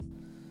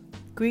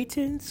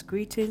Greetings,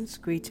 greetings,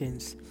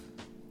 greetings.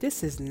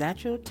 This is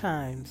Natural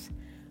Times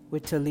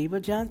with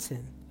Taliba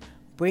Johnson,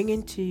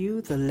 bringing to you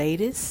the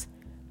latest,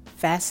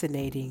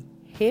 fascinating,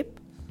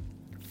 hip,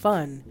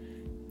 fun,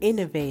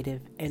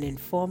 innovative, and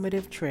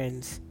informative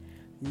trends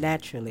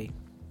naturally.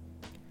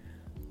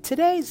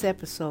 Today's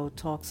episode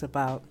talks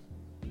about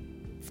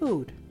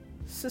food,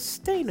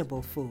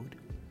 sustainable food,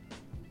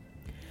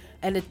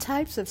 and the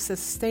types of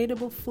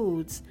sustainable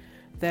foods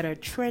that are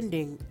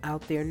trending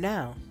out there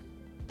now.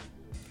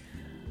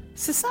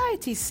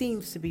 Society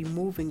seems to be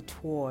moving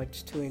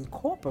towards to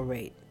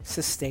incorporate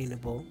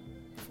sustainable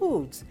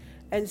foods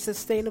and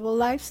sustainable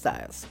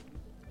lifestyles.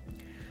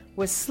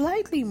 We're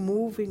slightly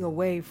moving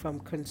away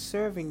from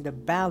conserving the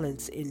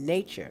balance in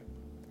nature,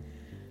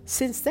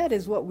 since that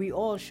is what we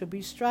all should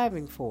be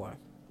striving for.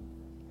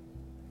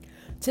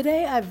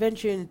 Today I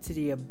venture into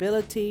the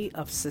ability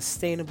of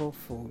sustainable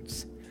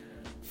foods.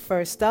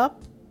 First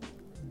up,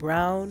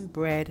 brown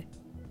bread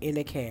in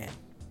a can.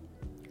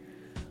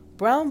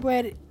 Brown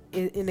bread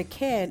in a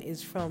can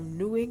is from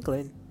New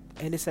England,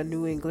 and it's a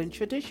New England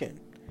tradition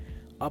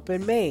up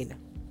in Maine.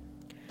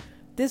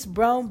 This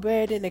brown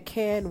bread in a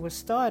can was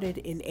started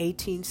in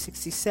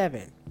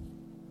 1867.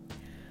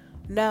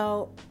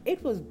 Now,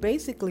 it was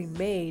basically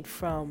made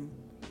from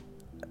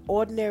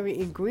ordinary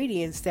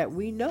ingredients that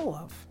we know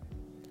of,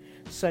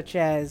 such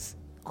as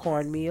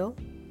cornmeal,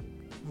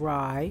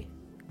 rye,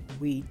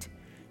 wheat,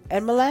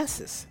 and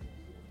molasses.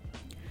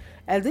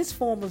 And this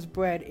form of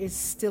bread is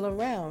still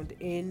around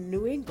in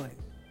New England.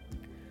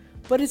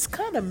 But it's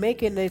kind of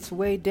making its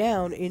way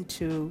down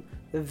into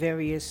the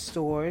various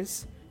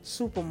stores,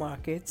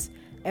 supermarkets,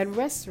 and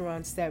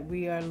restaurants that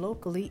we are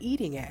locally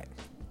eating at.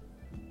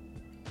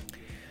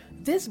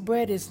 This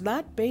bread is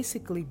not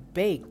basically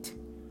baked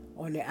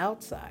on the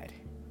outside.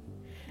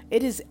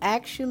 It is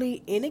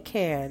actually in a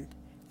can,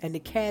 and the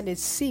can is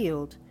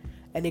sealed,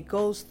 and it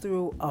goes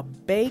through a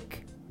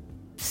bake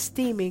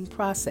steaming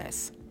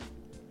process.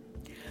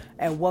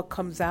 And what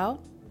comes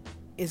out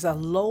is a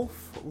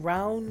loaf,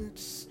 round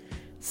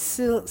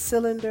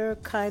cylinder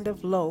kind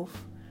of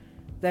loaf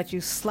that you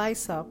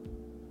slice up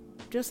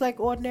just like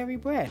ordinary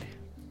bread.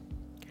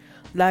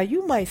 Now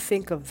you might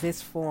think of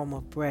this form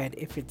of bread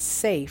if it's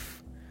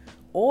safe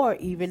or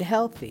even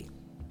healthy.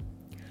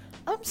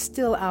 I'm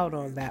still out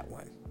on that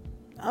one.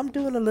 I'm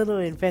doing a little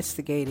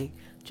investigating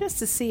just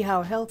to see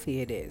how healthy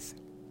it is.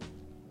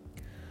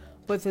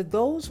 But for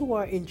those who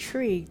are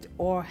intrigued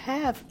or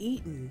have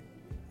eaten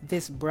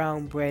this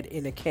brown bread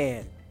in a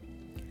can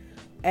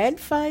and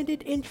find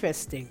it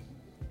interesting,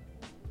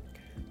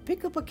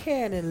 pick up a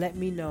can and let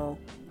me know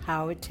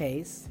how it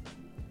tastes,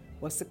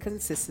 what's the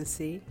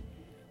consistency,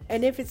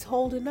 and if it's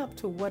holding up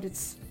to what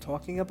it's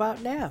talking about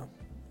now.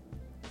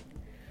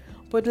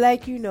 But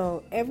like you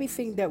know,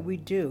 everything that we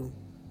do,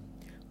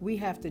 we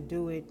have to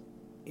do it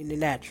in the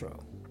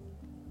natural.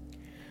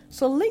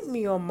 So link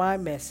me on my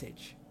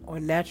message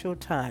on Natural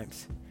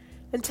Times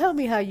and tell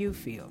me how you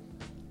feel.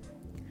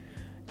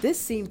 This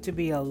seemed to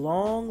be a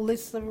long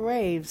list of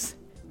raves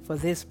for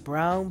this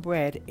brown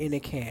bread in a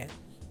can.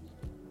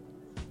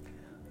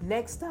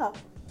 Next up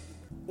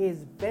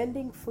is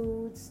vending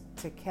foods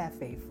to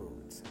cafe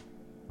foods.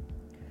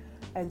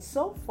 And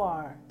so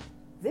far,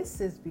 this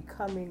is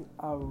becoming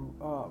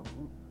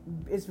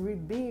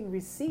being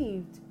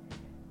received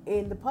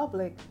in the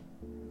public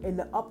in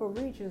the upper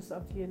regions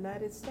of the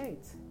United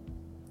States.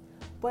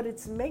 But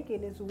it's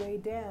making its way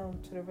down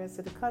to the rest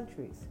of the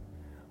countries.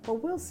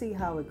 But we'll see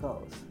how it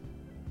goes.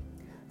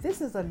 This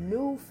is a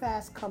new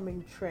fast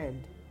coming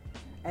trend,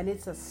 and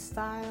it's a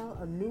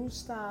new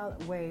style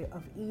way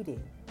of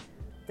eating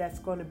that's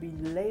going to be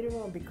later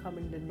on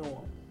becoming the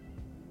norm.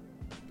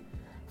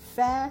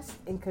 Fast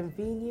and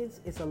convenience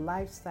is a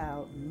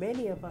lifestyle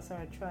many of us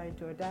are trying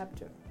to adapt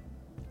to.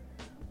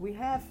 We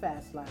have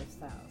fast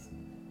lifestyles.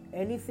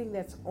 Anything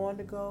that's on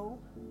the go,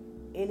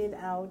 in and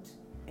out,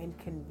 and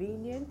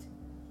convenient,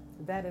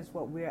 that is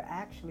what we're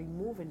actually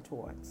moving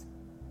towards.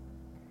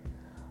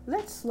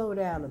 Let's slow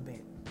down a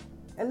bit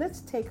and let's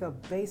take a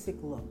basic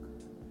look.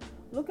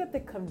 Look at the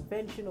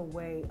conventional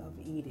way of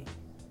eating.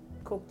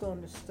 Cooked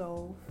on the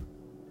stove,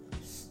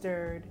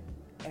 stirred,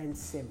 and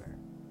simmer.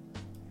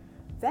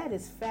 That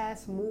is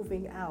fast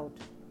moving out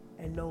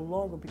and no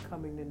longer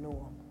becoming the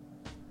norm.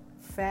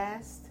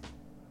 Fast,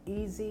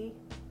 easy,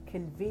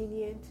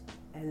 convenient,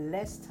 and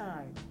less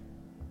time.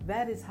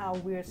 That is how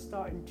we're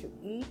starting to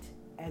eat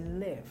and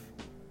live.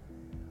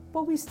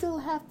 But we still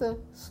have to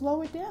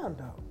slow it down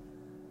though.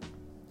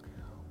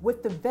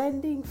 With the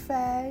vending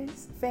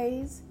phase,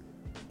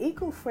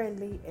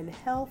 eco-friendly and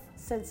health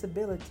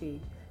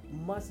sensibility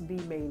must be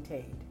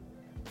maintained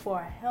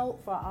for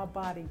our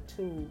body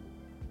to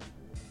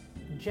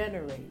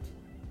generate,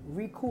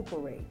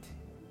 recuperate,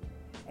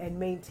 and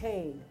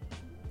maintain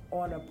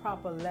on a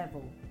proper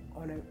level,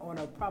 on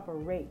a proper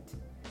rate.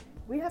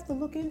 We have to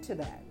look into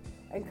that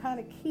and kind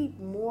of keep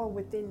more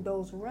within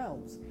those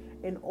realms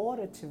in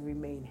order to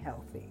remain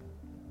healthy.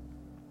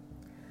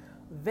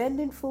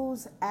 Vending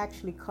foods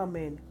actually come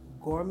in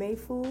gourmet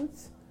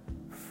foods,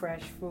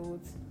 fresh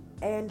foods,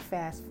 and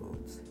fast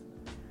foods.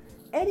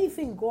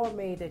 anything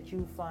gourmet that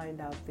you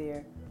find out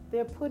there,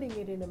 they're putting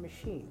it in a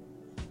machine.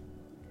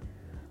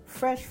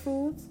 Fresh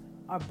foods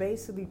are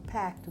basically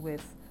packed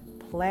with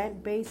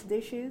plant-based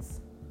dishes.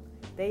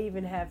 They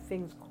even have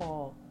things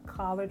called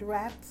collard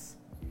wraps,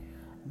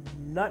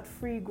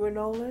 nut-free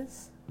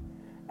granolas,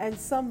 and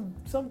some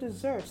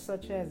desserts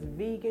such as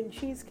vegan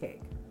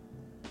cheesecake.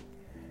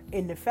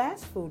 In the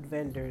fast food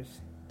vending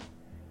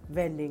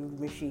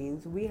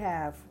machines, we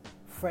have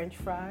French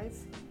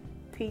fries,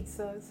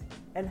 pizzas,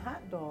 and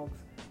hot dogs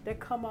that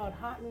come out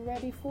hot and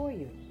ready for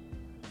you.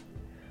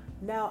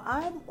 Now,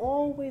 I'm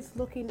always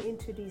looking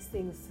into these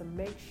things to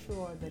make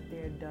sure that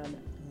they're done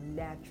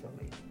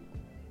naturally.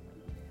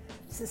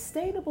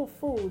 Sustainable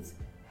foods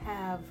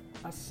have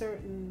a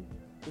certain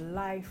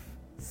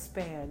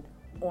lifespan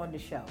on the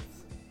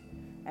shelves,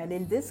 and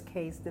in this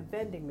case, the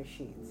vending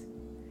machines.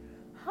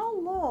 How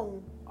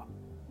long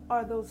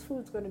are those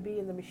foods going to be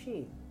in the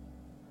machine?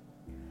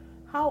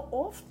 How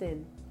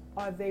often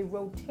are they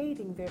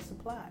rotating their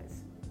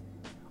supplies?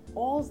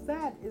 All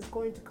that is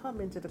going to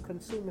come into the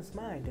consumer's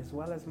mind, as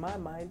well as my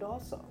mind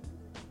also.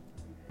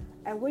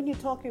 And when you're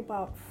talking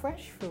about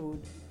fresh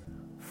foods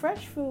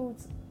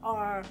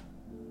are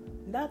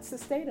not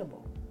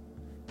sustainable.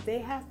 They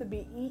have to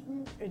be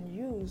eaten and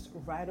used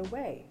right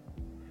away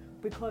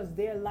because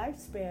their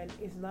lifespan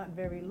is not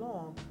very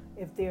long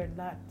if they're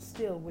not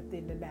still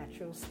within the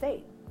natural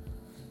state.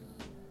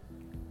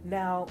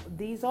 Now,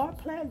 these are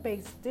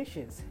plant-based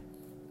dishes,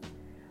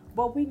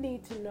 but we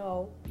need to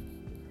know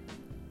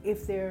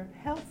if they're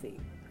healthy.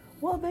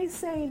 Well, they're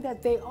saying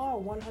that they are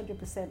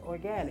 100%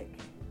 organic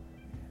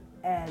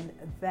and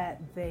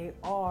that they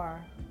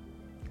are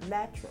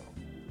natural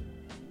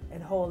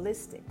and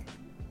holistic.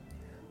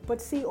 But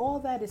see, all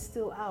that is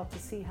still out to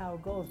see how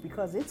it goes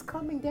because it's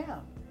coming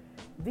down.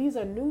 These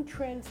are new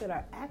trends that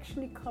are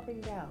actually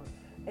coming down,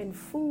 and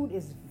food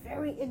is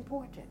very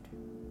important.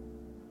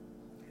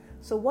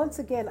 So once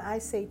again, I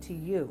say to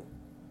you,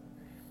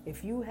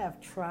 if you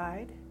have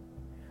tried,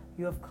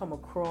 you have come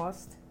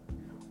across,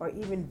 or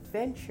even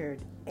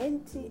ventured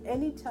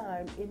any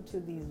time into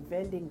these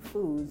vending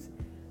foods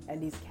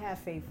and these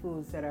cafe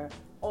foods that are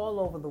all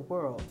over the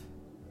world,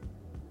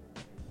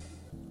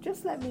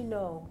 just let me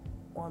know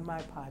on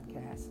my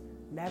podcast,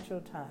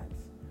 Natural Times.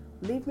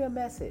 Leave me a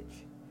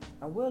message,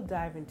 and we'll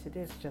dive into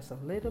this just a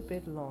little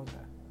bit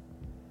longer.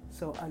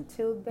 So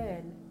until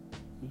then,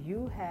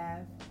 you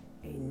have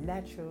a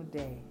natural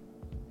day.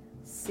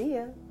 See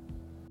ya.